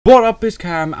What up, is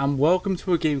Cam, and welcome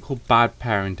to a game called Bad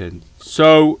Parenting.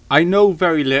 So, I know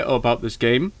very little about this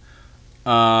game.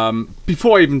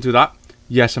 Before I even do that,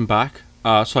 yes, I'm back.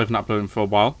 Sorry for not uploading for a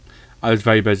while. I was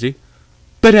very busy.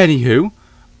 But anywho,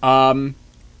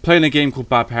 playing a game called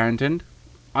Bad Parenting.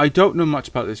 I don't know much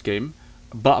about this game,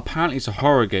 but apparently it's a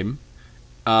horror game.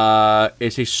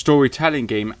 It's a storytelling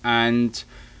game, and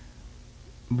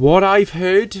what I've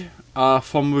heard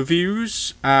from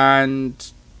reviews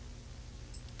and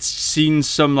seen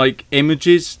some like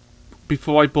images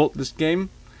before I bought this game,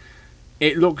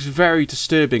 it looks very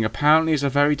disturbing. Apparently it's a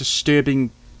very disturbing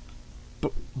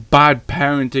bad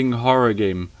parenting horror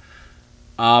game.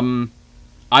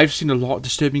 I've seen a lot of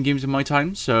disturbing games in my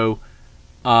time, so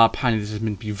apparently this is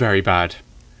meant to be very bad.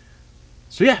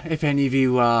 So yeah, if any of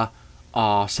you are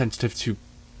sensitive to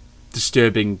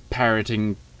disturbing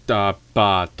parenting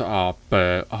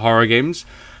horror games,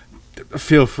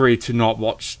 feel free to not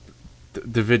watch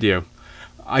the video.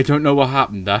 I don't know what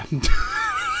happened there.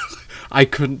 I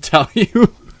couldn't tell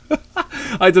you.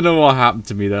 I don't know what happened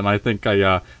to me then. I think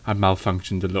I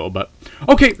malfunctioned a little bit.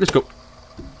 Okay, let's go.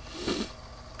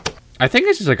 I think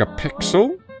this is like a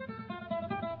pixel.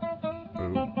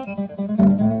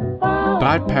 Oh.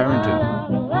 Bad Parenting.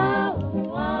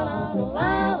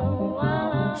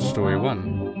 Story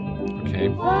 1. Okay.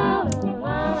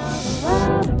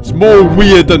 It's more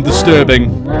weird than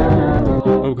disturbing.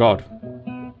 Oh god.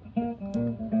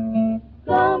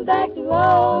 Come back to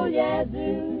old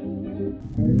Yazoo.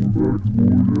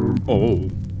 Oh.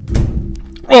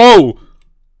 Oh!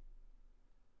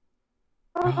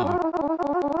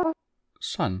 Oh!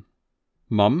 Son.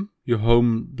 Mum, you're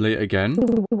home late again?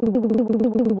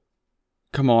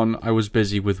 Come on, I was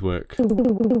busy with work.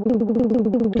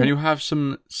 Can you have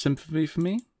some sympathy for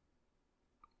me?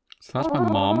 So that's my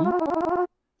mom.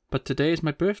 But today is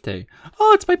my birthday.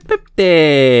 Oh, it's my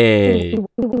birthday!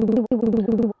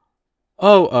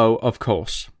 Oh, of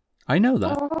course. I know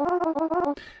that.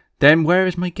 Then where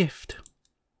is my gift?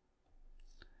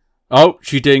 Oh,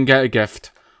 she didn't get a gift.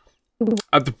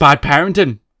 The bad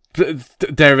parenting.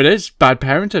 There it is. Bad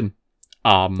parenting.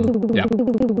 Yeah.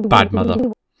 Bad mother.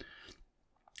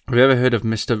 Have you ever heard of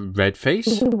Mr.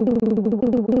 Redface?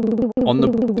 On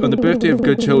the birthday of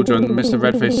good children, Mr.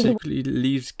 Redface secretly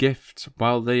leaves gifts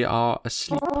while they are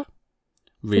asleep.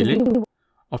 Really?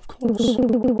 Of course.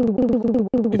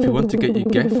 If you want to get your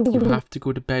gift, you have to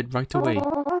go to bed right away.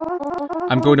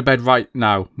 I'm going to bed right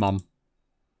now, Mum.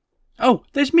 Oh,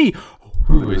 there's me.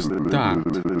 Who is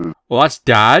that? Well, that's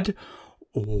Dad.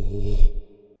 Oh.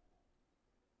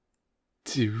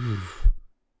 Dude.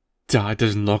 Dad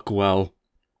doesn't look well.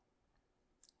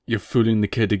 You're fooling the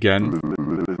kid again.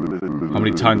 How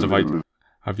many times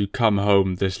have you come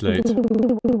home this late?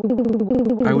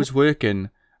 I was working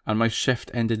and my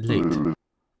shift ended late.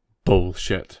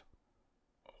 Bullshit.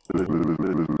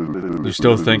 You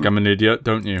still think I'm an idiot,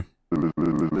 don't you?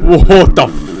 What the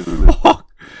fuck?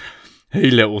 Hey,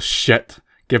 little shit.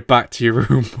 Get back to your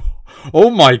room. Oh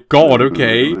my god,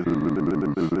 okay.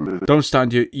 Don't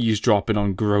stand here eavesdropping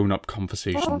on grown-up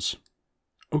conversations.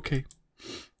 Okay.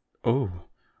 Oh.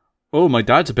 Oh, my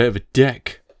dad's a bit of a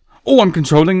dick. Oh, I'm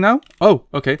controlling now? Oh,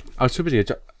 okay. I was supposed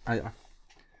to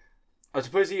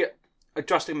be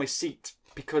adjusting my seat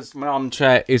because my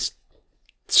armchair is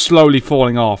slowly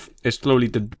falling off. It's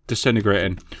slowly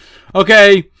disintegrating.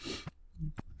 Okay.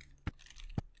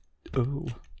 Oh.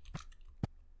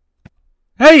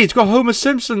 Hey, it's got Homer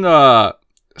Simpson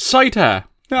sight hair.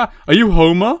 Yeah. Are you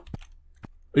Homer? Are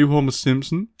you Homer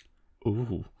Simpson?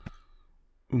 Oh.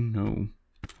 Oh no.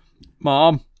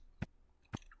 Mom.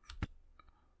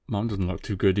 Mom doesn't look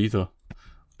too good either.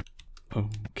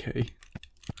 Okay.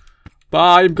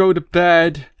 Bye, I'm going to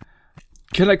bed.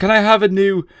 Can I have a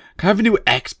new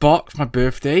Xbox for my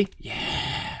birthday?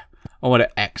 Yeah. I want an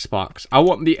Xbox. I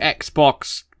want the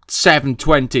Xbox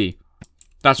 720.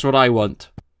 That's what I want.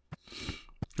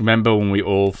 Remember when we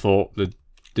all thought the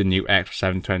new Xbox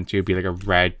 720 would be like a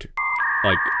red,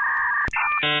 like,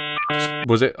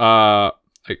 was it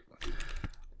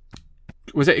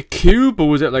was it a cube or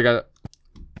was it like a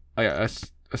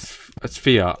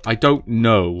sphere? I don't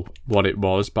know what it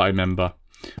was, but I remember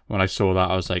when I saw that,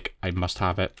 I was like, I must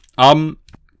have it.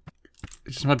 Is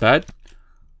this my bed?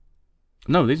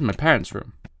 No, this is my parents'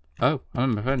 room. Oh,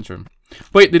 I'm in my parents' room.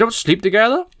 Wait, they don't sleep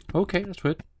together? Okay, that's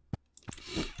weird.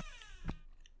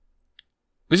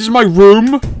 This is my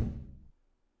room?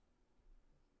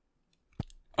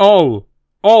 Oh,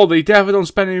 they definitely don't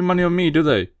spend any money on me, do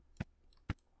they?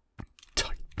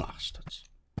 Tight bastards.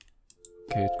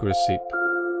 Okay, let's go to sleep.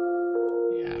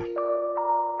 Yeah.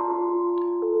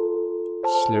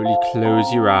 Slowly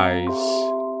close your eyes.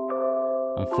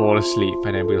 and fall asleep,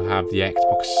 and then we'll have the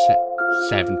Xbox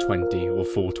 720 or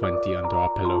 420 under our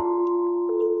pillow.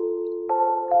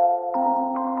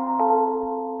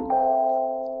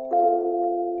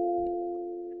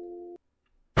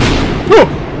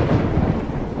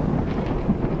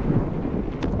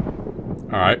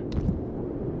 Alright.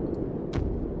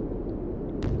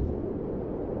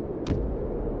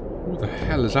 Who the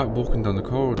hell is that walking down the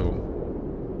corridor?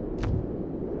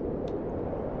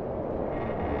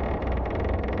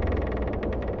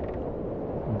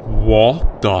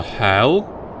 What the hell?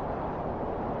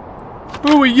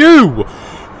 Who are you?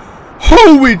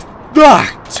 Who is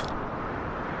that?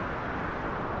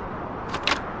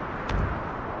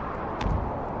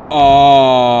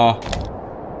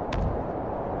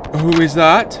 Who is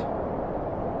that?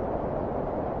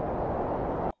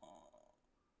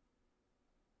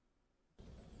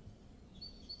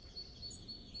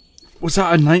 Was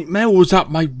that a nightmare or was that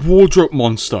my wardrobe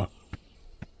monster?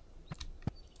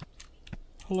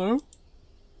 Hello?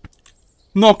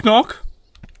 Knock knock?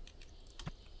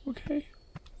 Okay.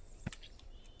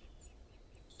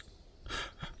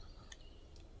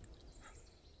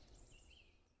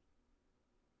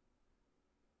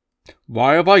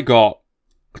 Why have I got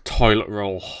a toilet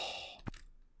roll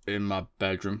in my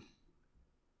bedroom?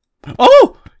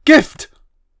 Oh! Gift!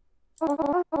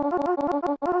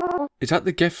 Is that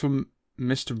the gift from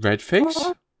Mr.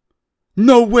 Redface?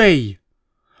 No way!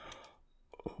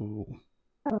 Oh.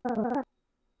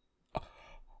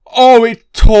 Oh,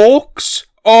 it talks?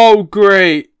 Oh,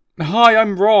 great. Hi,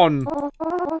 I'm Ron.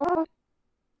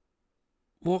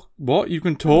 What? You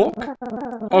can talk?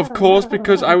 Of course,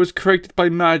 because I was created by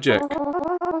magic.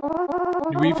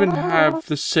 You even have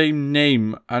the same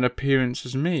name and appearance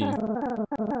as me.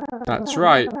 That's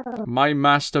right. My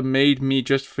master made me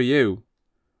just for you.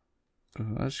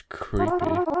 Oh, that's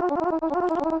creepy.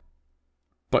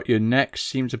 But your neck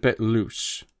seems a bit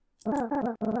loose.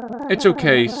 It's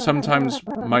okay, sometimes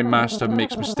my master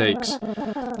makes mistakes.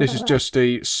 This is just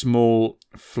a small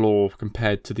flaw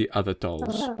compared to the other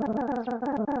dolls.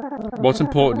 What's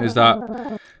important is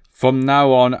that from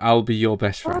now on, I'll be your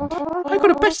best friend. I got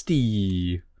a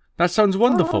bestie! That sounds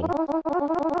wonderful.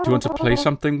 Do you want to play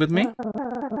something with me?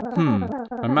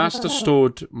 My master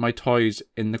stored my toys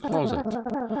in the closet.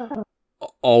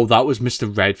 Oh, that was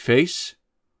Mr. Redface?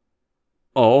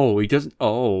 Oh, he doesn't...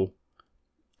 Oh.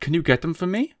 Can you get them for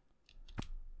me?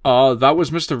 That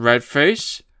was Mr.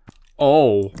 Redface?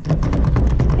 Oh.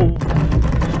 Oh.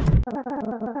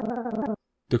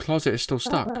 The closet is still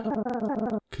stuck.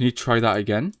 Can you try that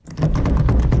again?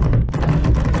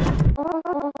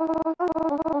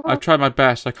 I've tried my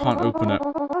best, I can't open it.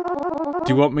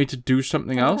 Do you want me to do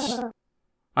something else?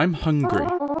 I'm hungry.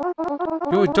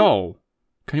 You're a doll.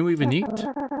 Can you even eat?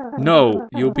 No,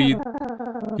 you'll be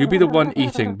the one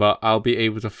eating, but I'll be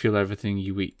able to feel everything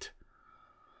you eat.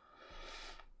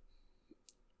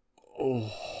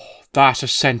 Oh, that's a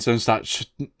sentence that should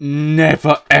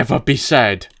never ever be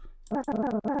said.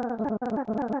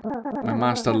 My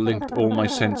master linked all my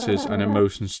senses and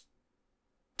emotions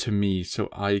to me so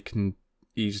I can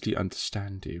easily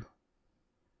understand you.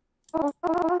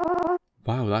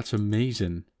 Wow, that's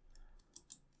amazing.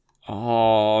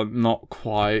 Oh, not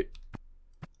quite.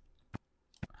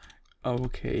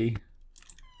 Okay.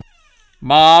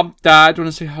 Mom, Dad, want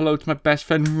to say hello to my best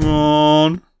friend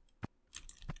Ron?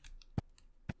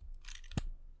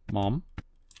 Mom?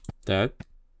 Dad?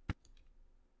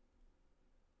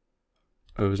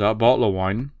 Oh, is that a bottle of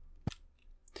wine?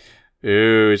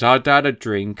 Ooh, is our dad a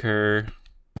drinker?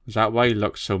 Is that why he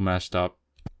looks so messed up?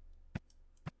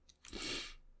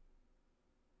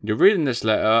 You're reading this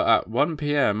letter at 1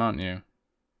 PM, aren't you?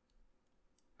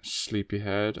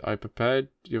 Sleepyhead, I prepared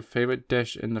your favourite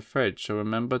dish in the fridge, so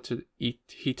remember to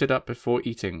heat it up before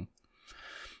eating.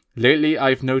 Lately,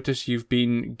 I've noticed you've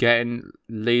been getting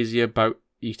lazy about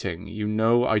eating. You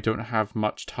know I don't have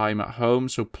much time at home,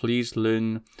 so please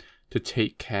learn to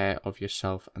take care of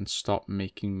yourself and stop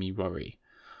making me worry.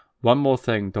 One more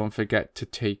thing, don't forget to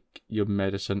take your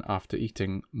medicine after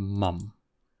eating, Mum.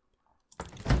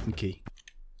 Okay.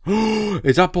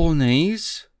 Is that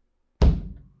bolognese?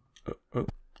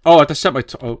 Oh, I have to set my...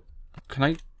 Oh, can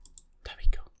I... There we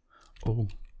go. Oh.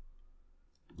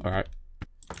 Alright.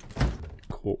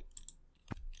 Cool.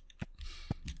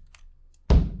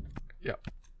 Yeah.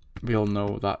 We all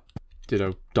know that, you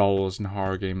know, dolls and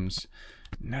horror games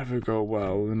never go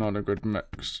well. They're not a good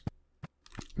mix.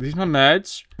 Are these my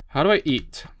meds? How do I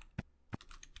eat?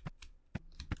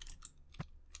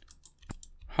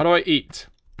 How do I eat?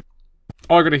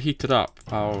 Oh, I gotta heat it up.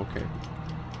 Oh, okay.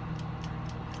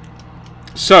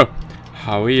 So,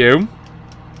 how are you?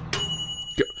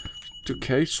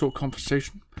 Okay, short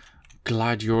conversation.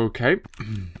 glad you're okay.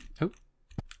 Oh.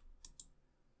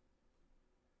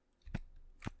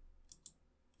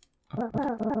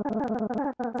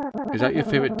 Is that your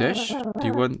favorite dish? Do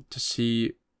you want to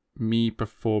see me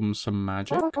perform some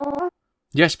magic?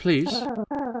 Yes, please.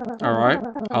 Alright,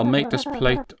 I'll make this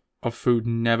plate of food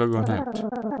never run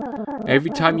out. Every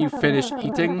time you finish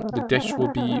eating, the dish will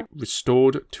be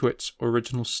restored to its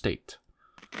original state.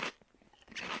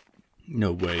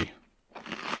 No way.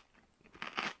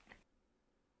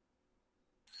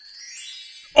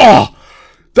 Oh!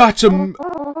 That's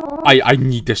I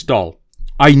need this doll.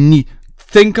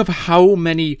 Think of how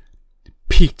many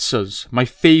pizzas. My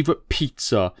favorite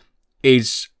pizza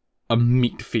is a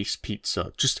meat feast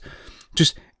pizza. Just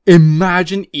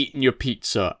imagine eating your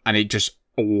pizza and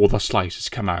all the slices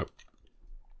come out.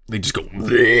 They just go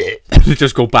they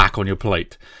just go back on your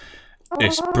plate.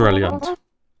 It's brilliant.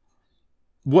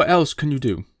 What else can you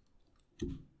do?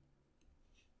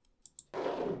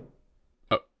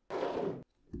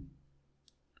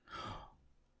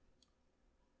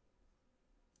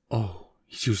 Oh,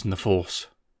 he's using the force.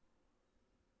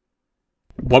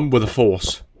 One with the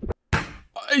force.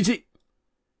 Is he?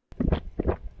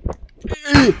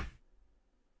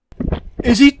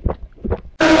 Is he?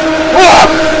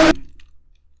 Ah!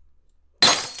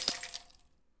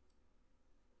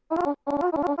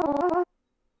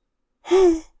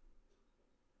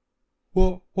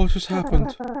 What just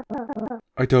happened?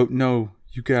 I don't know.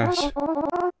 You guess.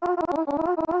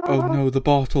 Oh no, the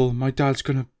bottle. My dad's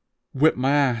gonna whip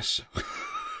my ass.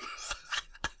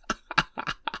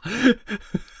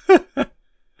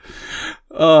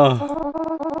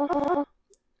 Oh.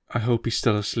 I hope he's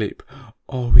still asleep.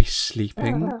 Oh, he's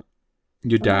sleeping?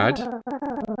 Your dad?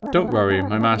 Don't worry,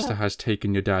 my master has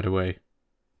taken your dad away.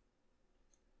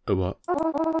 Oh, what?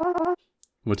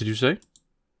 What did you say?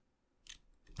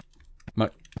 My...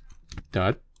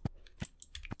 Dad?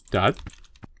 Dad?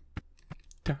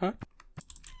 Dad?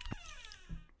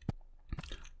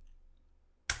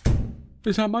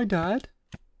 Is that my dad?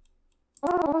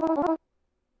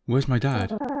 Where's my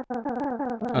dad?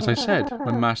 As I said,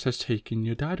 my master's taken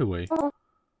your dad away.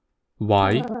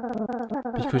 Why?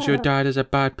 Because your dad is a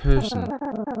bad person.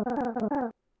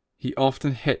 He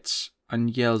often hits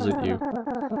and yells at you.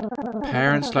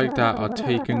 Parents like that are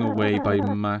taken away by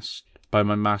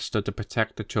my master to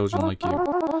protect the children like you.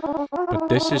 But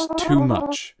this is too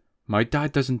much. My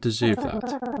dad doesn't deserve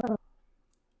that.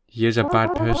 He is a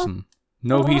bad person.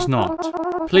 No, he's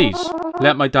not. Please,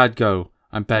 let my dad go.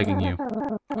 I'm begging you.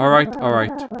 Alright.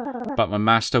 But my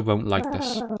master won't like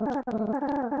this.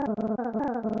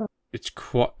 It's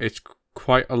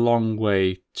quite a long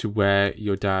way to where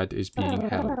your dad is being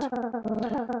held.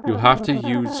 You'll have to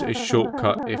use a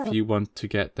shortcut if you want to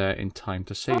get there in time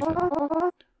to save him.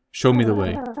 Show me the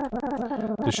way.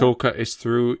 The shortcut is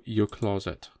through your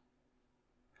closet.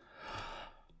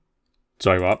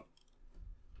 Sorry, what?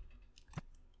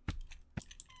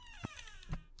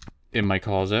 In my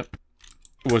closet.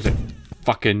 Was it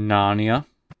fucking Narnia?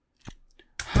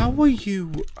 How are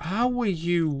you?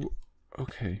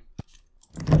 Okay.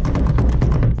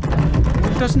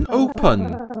 It doesn't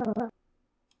open.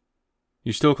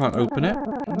 You still can't open it?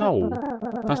 No.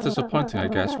 That's disappointing, I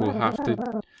guess. We'll have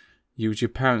to use your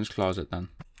parents' closet then.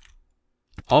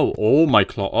 Oh, all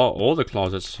the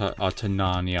closets are to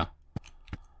Narnia.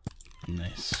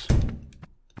 Nice.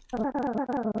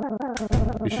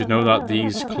 You should know that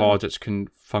these closets can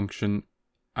function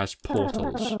as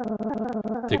portals.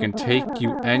 They can take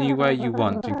you anywhere you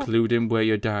want, including where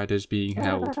your dad is being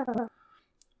held.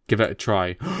 Give it a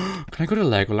try. Can I go to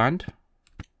Legoland?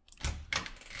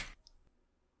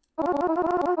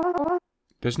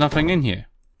 There's nothing in here.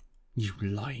 You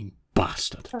lying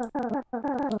bastard.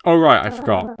 Oh right, I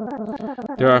forgot.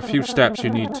 There are a few steps you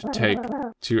need to take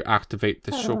to activate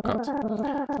this shortcut.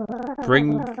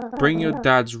 Bring your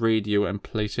dad's radio and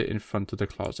place it in front of the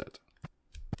closet.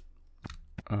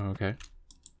 Okay.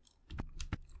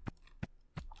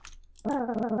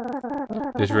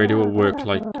 This radio will work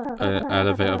like an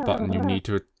elevator button. You need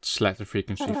to select the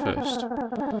frequency first.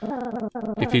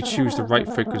 If you choose the right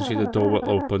frequency, the door will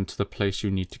open to the place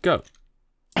you need to go.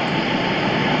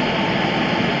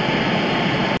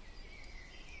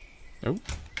 Oh.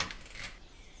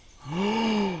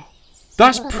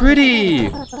 That's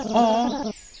pretty!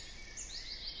 Oh.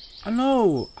 I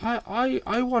know.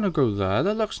 I want to go there.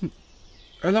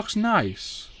 It looks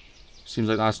nice. Seems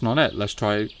like that's not it. Let's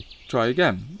try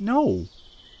again. No.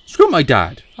 Screw my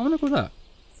dad. I want to go there.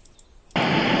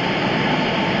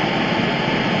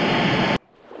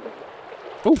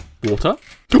 Oh, water.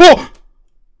 Oh!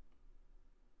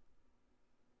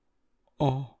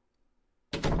 Oh.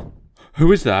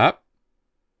 Who is that?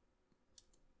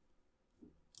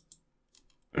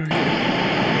 Oh,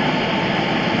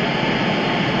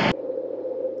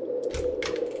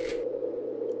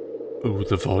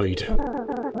 the void.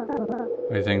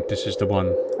 I think this is the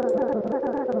one.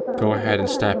 Go ahead and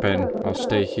step in. I'll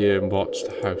stay here and watch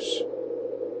the house.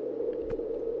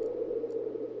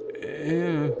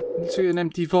 It's like an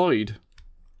empty void.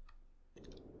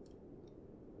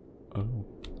 Oh.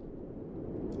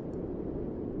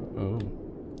 Oh.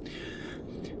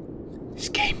 This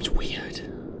game's weird.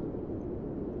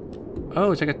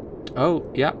 Oh, it's like a...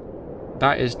 Oh, yeah.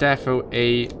 That is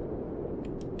definitely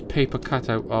a paper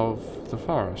cutout of the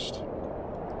forest.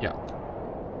 Yeah.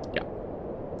 Yeah.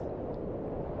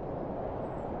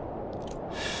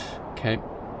 Okay.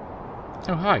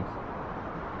 Oh, hi.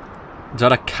 Is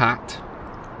that a cat?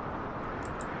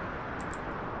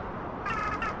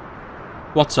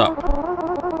 What's up?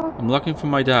 I'm looking for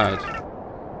my dad.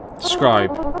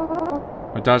 Describe.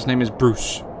 My dad's name is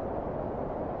Bruce.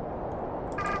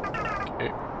 Okay.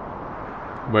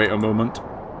 Wait a moment.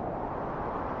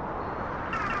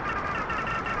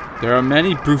 There are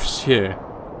many Bruce here.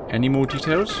 Any more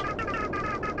details?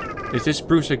 Is this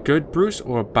Bruce a good Bruce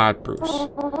or a bad Bruce?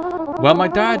 Well, my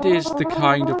dad is the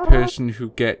kind of person who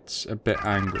gets a bit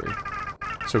angry.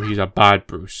 So he's a bad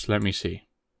Bruce. Let me see.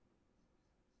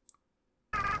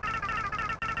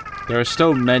 There are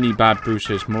still many bad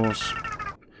Bruces.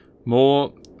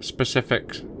 More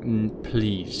specifics,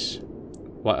 please.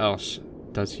 What else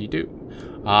does he do?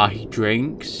 He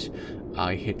drinks.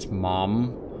 He hits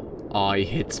mom. He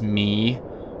hits me.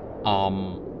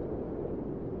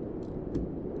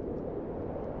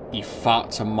 He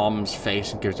farts on mom's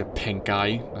face and gives a pink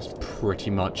eye. That's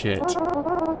pretty much it.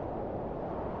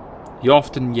 He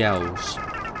often yells.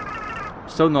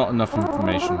 Still not enough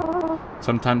information.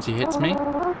 Sometimes he hits me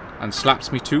and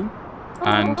slaps me too.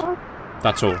 And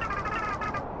that's all.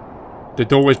 The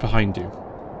door is behind you.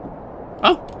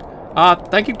 Oh!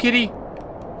 Thank you, kitty.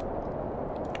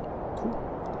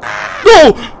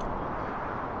 No!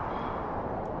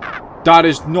 That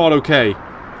is not okay.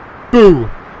 Boo!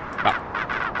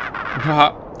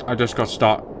 I just got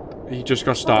He just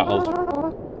got startled.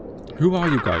 Who are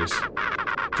you guys?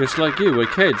 Just like you, we're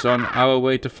kids on our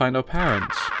way to find our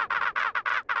parents.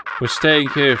 We're staying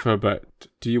here for a bit.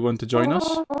 Do you want to join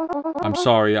us? I'm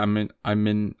sorry, I'm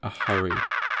in a hurry.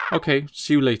 Okay,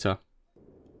 see you later.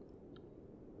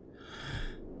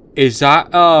 Is that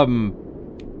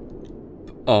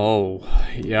oh,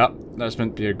 yep, that's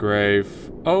meant to be a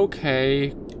grave.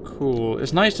 Okay, cool.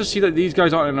 It's nice to see that these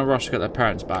guys aren't in a rush to get their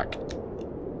parents back.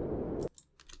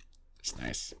 It's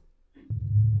nice.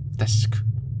 Desk.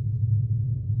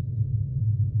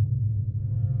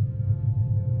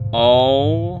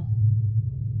 Oh.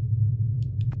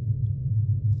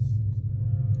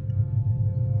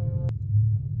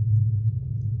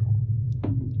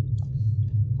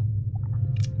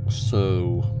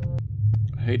 So,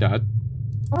 hey Dad.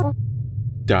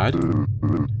 Dad?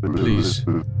 Please,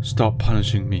 stop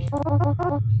punishing me.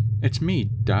 It's me,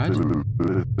 Dad.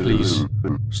 Please,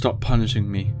 stop punishing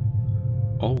me.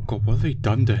 Oh God, what have they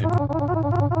done to him?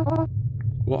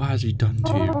 What has he done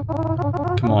to you?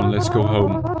 Come on, let's go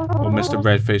home, or Mr.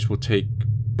 Redface will take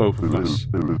both of us.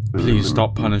 Please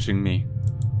stop punishing me.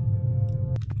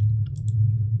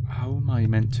 How am I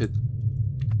meant to...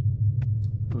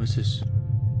 What is this?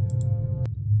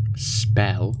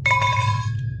 Spell?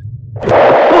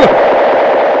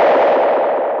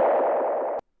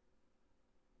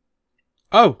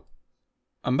 Oh!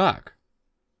 I'm back.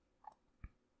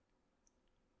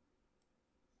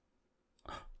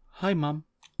 Hi, Mum.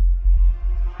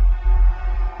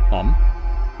 Mum?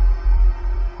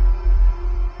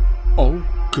 Oh,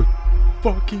 good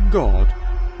fucking God.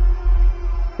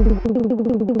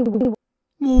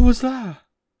 What was that?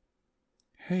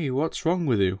 Hey, what's wrong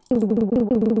with you?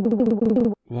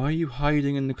 Why are you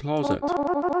hiding in the closet?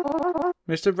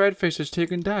 Mr. Redface has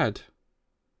taken Dad.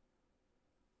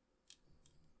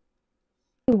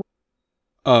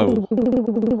 Oh.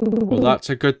 Well, that's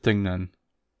a good thing then.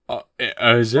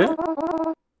 Is it?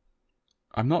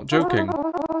 I'm not joking.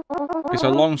 It's a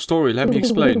long story, let me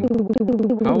explain.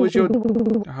 How is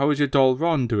your doll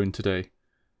Ron doing today?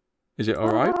 Is it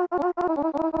alright?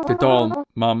 The doll,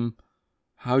 Mum.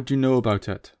 How do you know about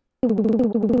it?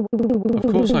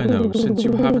 Of course I know, since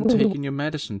you haven't taken your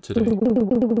medicine today.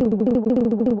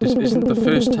 This isn't the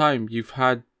first time you've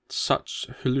had such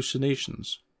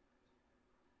hallucinations.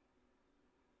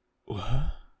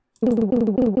 What?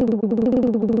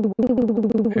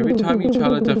 Every time you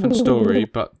tell a different story,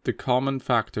 but the common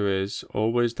factor is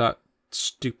always that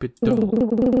stupid doll.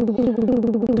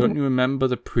 Don't you remember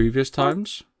the previous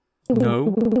times?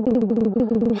 No?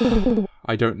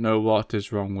 I don't know what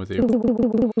is wrong with you.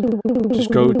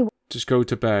 Just go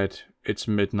to bed. It's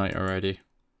midnight already.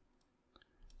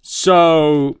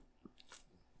 So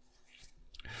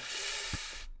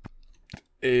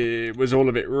it was all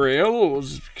a bit real, it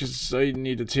was because I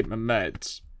need to take my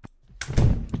meds.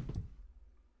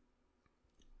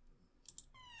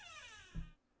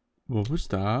 What was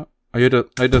that? I had a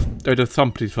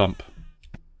thumpity thump.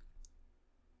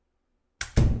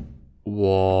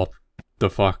 What the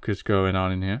fuck is going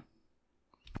on in here?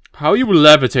 How are you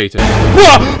levitating?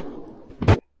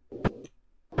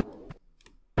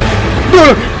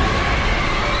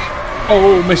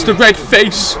 Oh, Mr. Red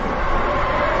Face!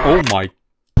 Oh my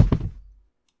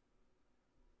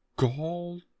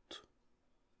God.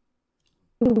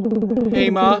 Hey,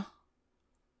 Ma.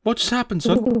 What just happened,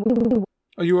 son?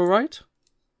 Are you alright?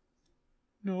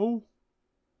 No.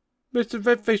 Mr.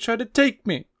 Red Face tried to take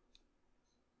me.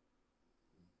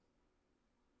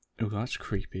 Oh, that's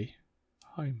creepy.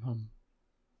 Hi, Mum.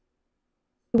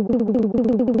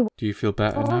 Do you feel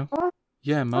better now?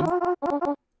 Yeah, Mum.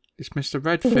 It's Mr.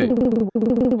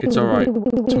 Redfit. It's alright.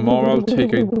 Tomorrow I'll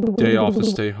take a day off to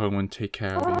stay home and take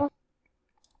care of you.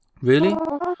 Really?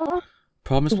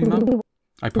 Promise me, Mum?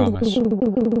 I promise.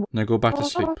 Now go back to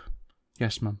sleep.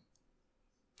 Yes, Mum.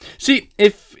 See,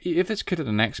 if this kid had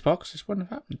an Xbox, this wouldn't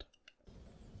have happened.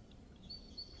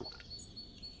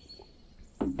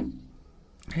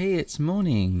 Hey, it's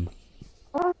morning.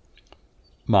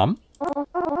 Mum?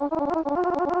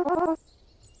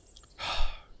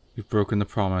 You've broken the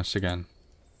promise again.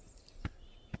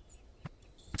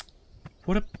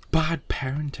 What a bad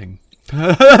parenting.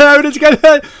 How did you get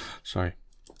that? Sorry.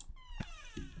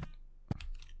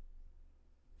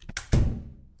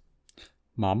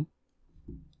 Mom?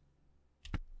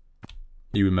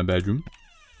 You in my bedroom?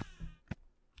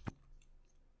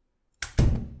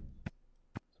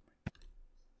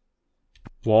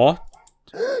 What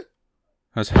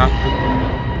has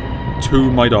happened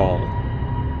to my doll?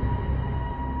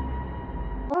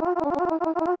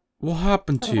 What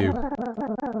happened to you?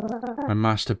 My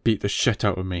master beat the shit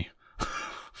out of me.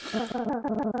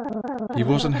 He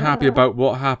wasn't happy about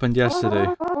what happened yesterday.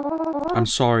 I'm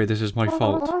sorry, this is my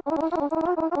fault.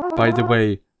 By the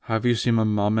way, have you seen my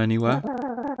mum anywhere?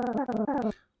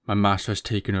 My master has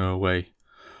taken her away.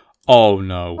 Oh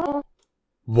no.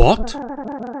 What?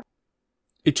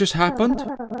 It just happened?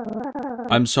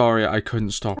 I'm sorry, I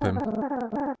couldn't stop him.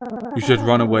 You should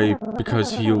run away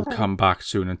because he'll come back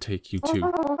soon and take you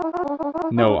too.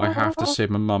 No, I have to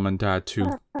save my mum and dad too.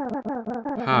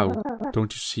 How?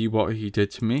 Don't you see what he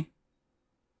did to me?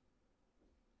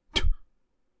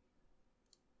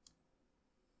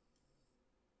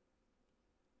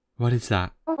 What is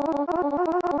that?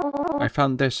 I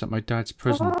found this at my dad's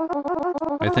prison.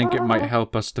 I think it might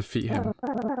help us defeat him.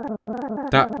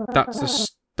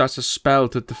 That's a spell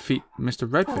to defeat Mr.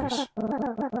 Redface.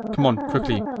 Come on,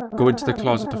 quickly, go into the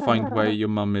closet to find where your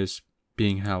mum is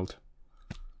being held.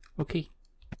 Okay.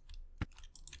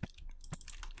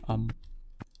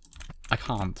 I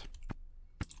can't.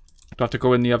 Do I have to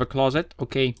go in the other closet?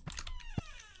 Okay.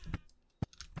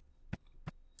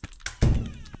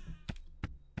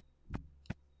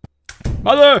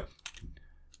 Mother!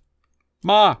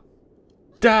 Ma!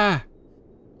 Dad!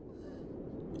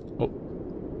 Oh.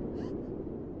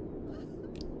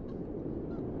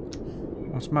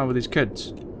 What's the matter with these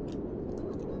kids?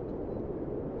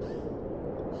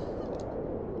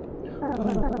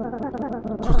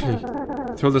 Quickly,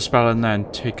 throw the spell and then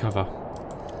take cover.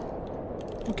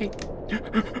 Okay.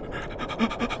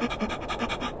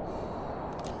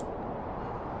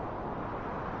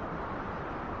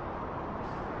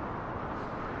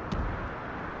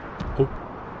 Oh.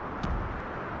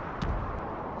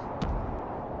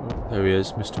 Oh, there he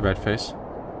is, Mr. Redface.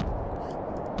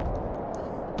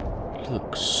 He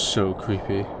looks so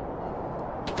creepy.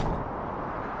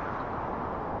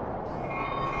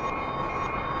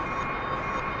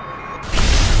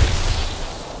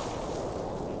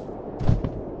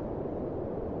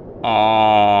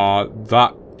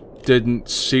 That didn't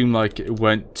seem like it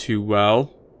went too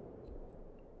well.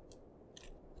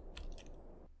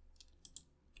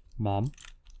 Mom?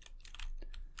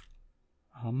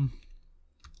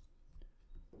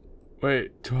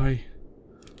 Wait, do I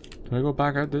go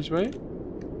back out this way?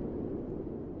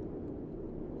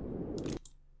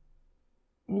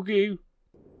 Okay.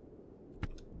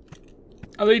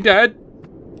 Are they dead?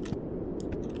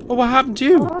 Oh, what happened to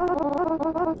you?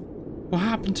 What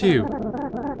happened to you?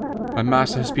 My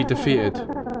master has been defeated.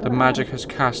 The magic has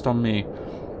cast on me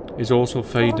is also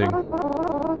fading.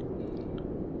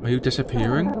 Are you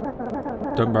disappearing?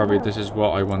 Don't worry, this is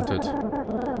what I wanted.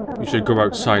 You should go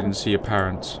outside and see your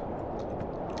parents.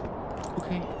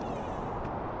 Okay.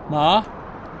 Ma?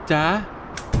 Dad?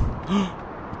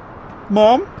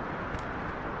 Mom?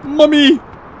 Mummy!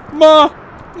 Ma!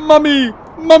 Mummy!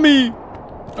 Mummy!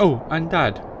 Oh, and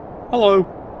Dad. Hello.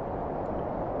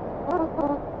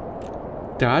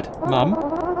 Dad? Mum?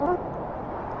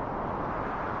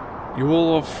 You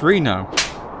all are free now.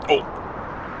 Oh.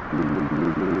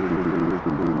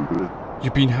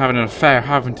 You've been having an affair,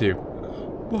 haven't you?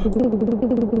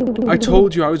 I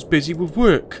told you I was busy with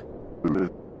work.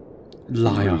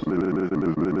 Liar.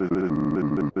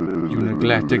 You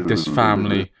neglected this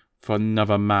family for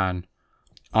another man.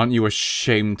 Aren't you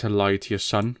ashamed to lie to your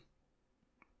son?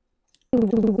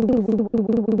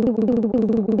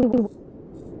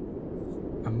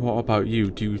 And what about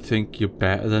you? Do you think you're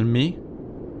better than me?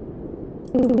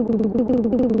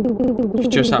 You're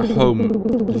just at home,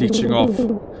 leeching off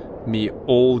me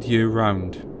all year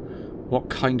round. What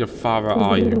kind of father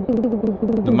are you?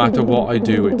 No matter what I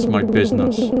do, it's my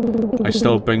business. I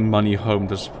still bring money home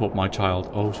to support my child.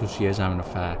 Oh, so she is having an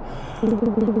affair.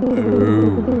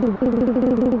 Ooh.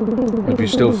 If you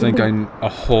still think I'm a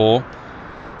whore,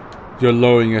 you're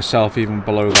lowering yourself even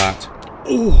below that.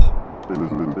 Oh!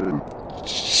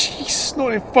 Jeez,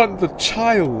 not in front of the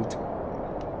child.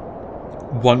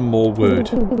 One more word.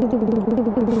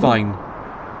 Fine.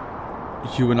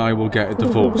 You and I will get a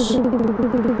divorce.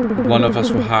 One of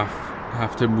us will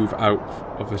have to move out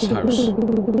of this house.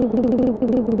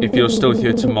 If you're still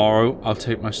here tomorrow, I'll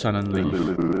take my son and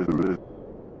leave.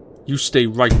 You stay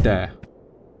right there.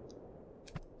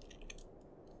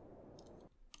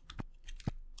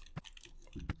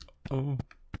 Oh.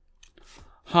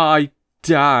 Hi,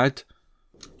 Dad.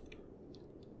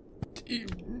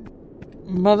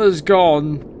 Mother's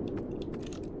gone.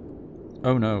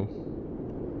 Oh no.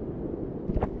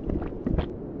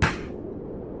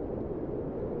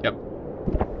 Yep.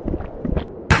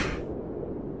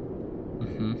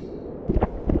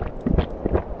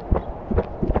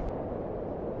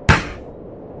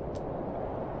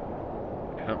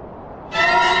 Yep.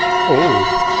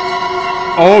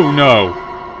 Oh. Oh no.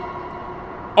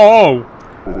 Oh!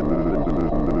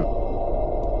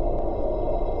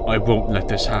 I won't let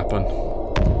this happen.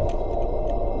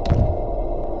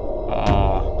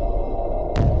 Ah.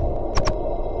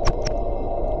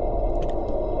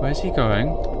 Where's he going?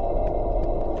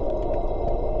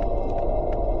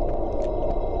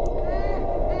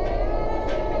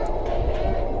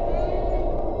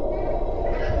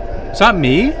 Is that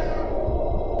me?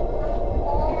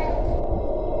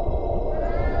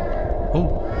 Oh.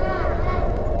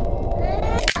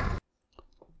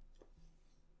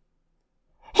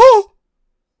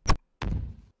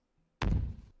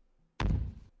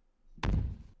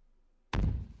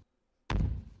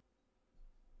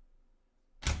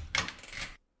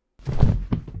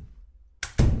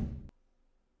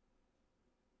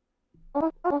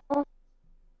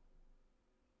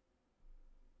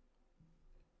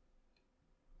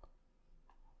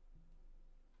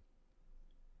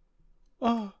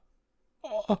 Oh.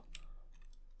 Oh.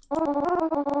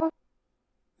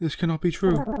 This cannot be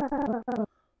true.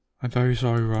 I'm very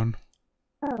sorry, Ron.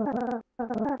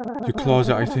 Your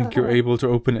closet, I think you're able to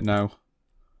open it now.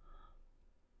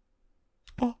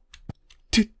 Oh.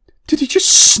 Did he just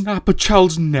snap a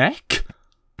child's neck?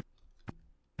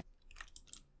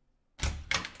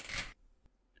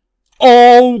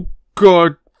 Oh,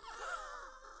 good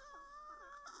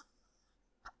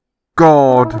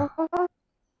God.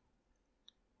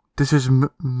 This is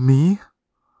me?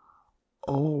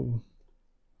 Oh.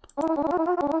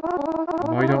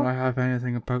 Why don't I have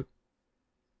anything about...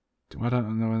 I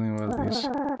don't know anything about this.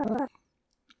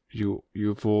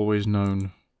 You've always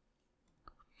known.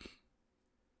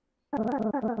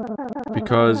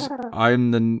 Because I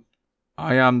am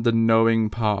the knowing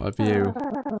part of you.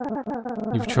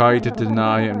 You've tried to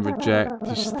deny and reject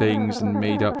these things and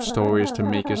made up stories to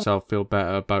make yourself feel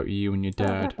better about you and your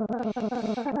dad.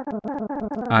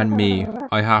 And me.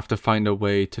 I have to find a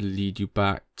way to lead you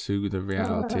back to the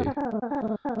reality.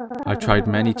 I've tried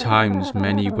many times,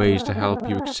 many ways to help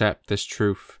you accept this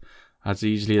truth as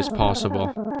easily as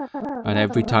possible. And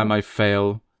every time I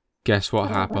fail, guess what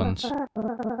happens?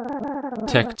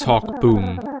 Tick-tock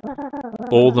boom.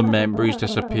 All the memories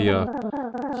disappear.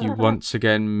 You once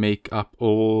again make up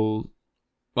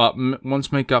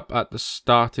at the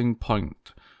starting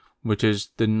point, which is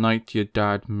the night your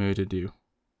dad murdered you.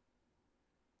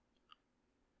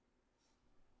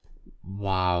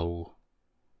 Wow.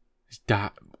 Is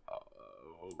that...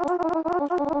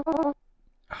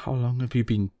 How long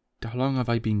have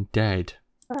I been dead?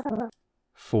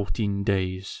 14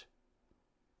 days.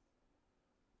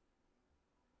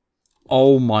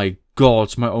 Oh my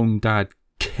god, my own dad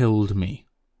killed me.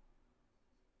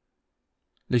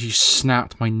 Literally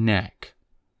snapped my neck.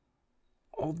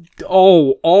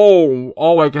 Oh,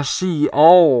 I can see.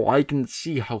 Oh, I can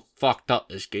see how fucked up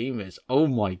this game is. Oh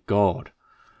my god.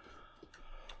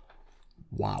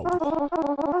 Wow.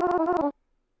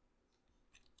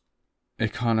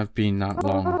 It can't have been that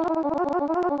long.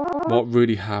 What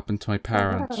really happened to my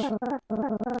parents?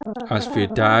 As for your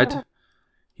dad,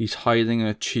 he's hiding in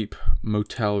a cheap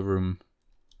motel room.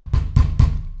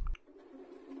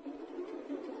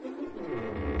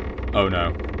 Oh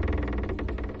no.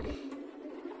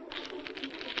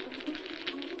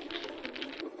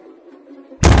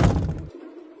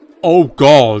 Oh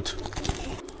god.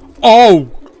 Oh!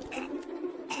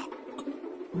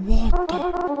 What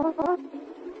the?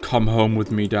 Come home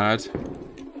with me, Dad.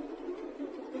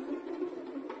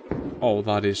 Oh,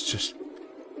 that is just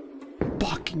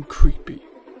fucking creepy.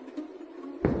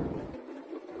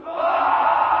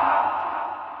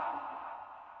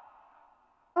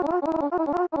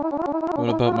 What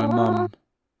about my mum?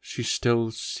 She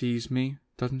still sees me,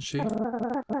 doesn't she?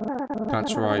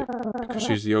 That's right, because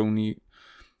she's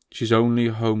only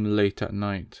home late at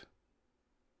night.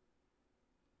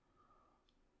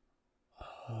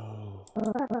 Oh.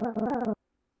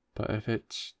 But if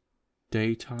it's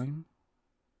daytime?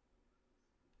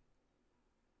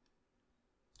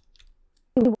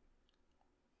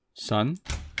 Son?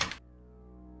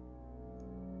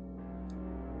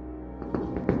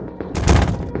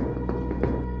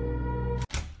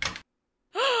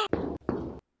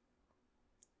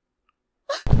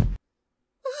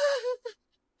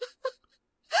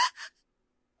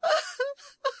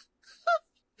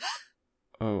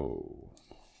 Oh.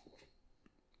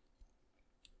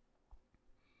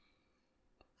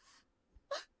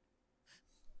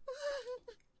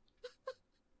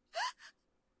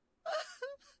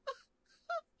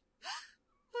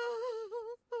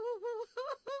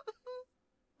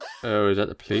 Oh, is that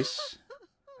the police?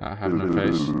 I have no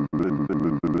face.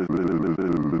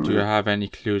 Do you have any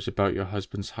clues about your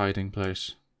husband's hiding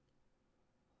place?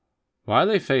 Why are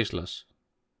they faceless?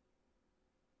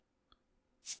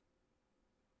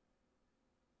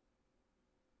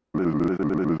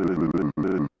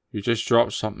 You just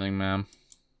dropped something, ma'am.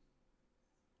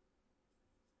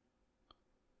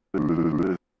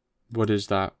 What is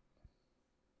that?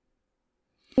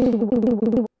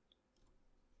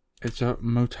 It's a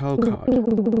motel card,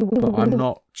 but I'm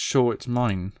not sure it's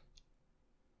mine.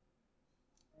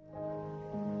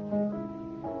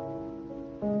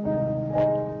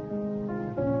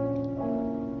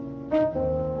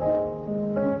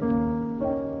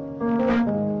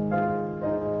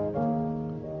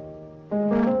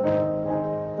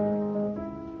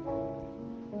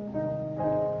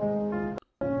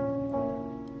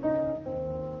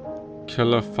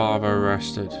 Killer father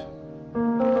arrested.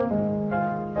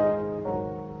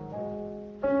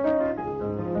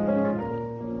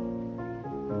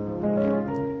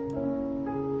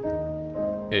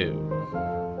 Ew.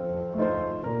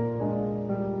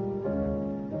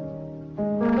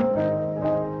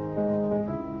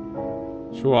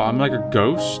 So what, I'm like a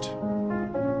ghost?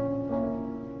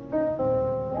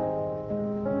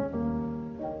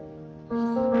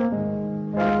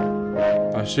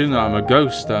 I assume that I'm a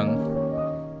ghost then.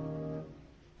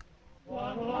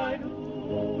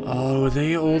 Oh, are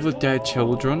they all the dead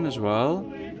children as well?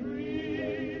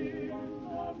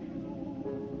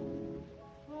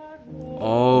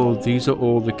 Oh, these are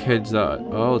all the kids that...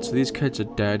 Oh, so these kids are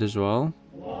dead as well?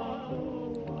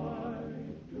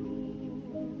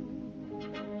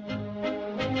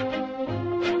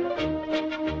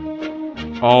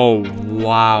 Oh,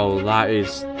 wow, that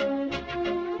is...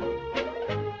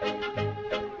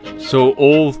 So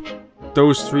all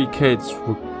those 3 kids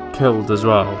were killed as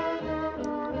well?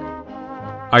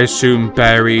 I assume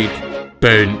buried,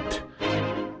 burnt,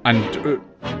 and...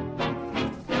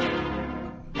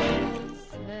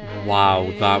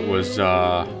 Wow, that was,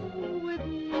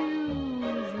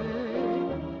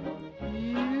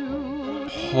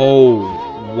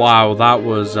 Oh, wow, that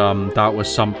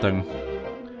was something.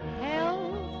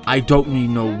 I don't really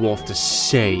know what to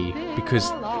say, because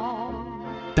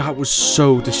that was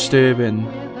so disturbing.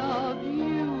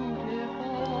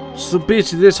 So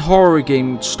basically this horror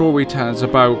game storytelling is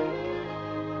about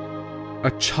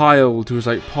a child who was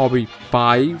like probably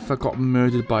 5 that got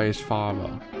murdered by his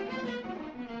father.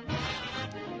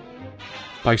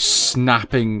 By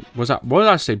snapping, what did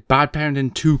I say? Bad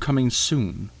Parenting 2 coming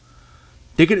soon.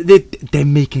 They're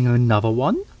making another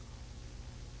one?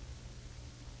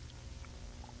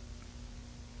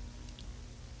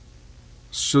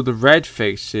 So the red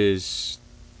face is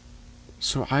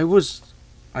So I was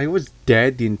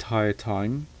dead the entire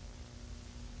time.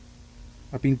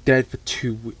 I've been dead for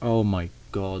 2 weeks. Oh my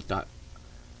god, that...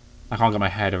 I can't get my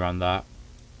head around that.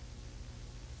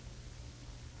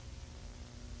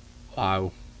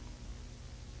 Wow.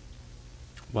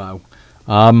 Wow.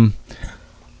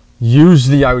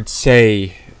 Usually I would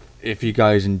say if you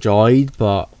guys enjoyed,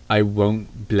 but I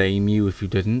won't blame you if you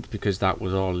didn't, because that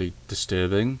was oddly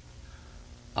disturbing.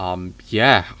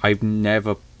 Yeah, I've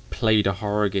never played a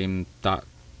horror game that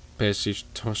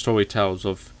basically story tells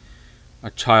of a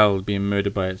child being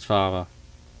murdered by its father.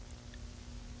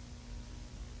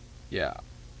 Yeah.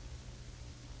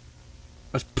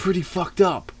 That's pretty fucked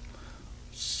up.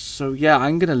 So yeah,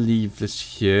 I'm gonna leave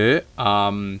this here.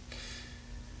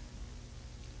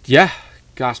 Yeah,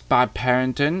 that's Bad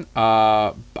Parenting.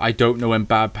 I don't know when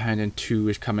Bad Parenting 2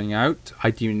 is coming out. I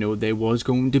didn't know there was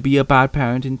going to be a Bad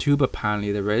Parenting 2, but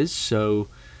apparently there is. So,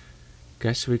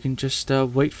 guess we can just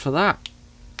wait for that.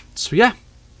 So yeah,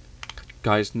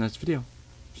 guys, in the next video.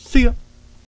 See ya.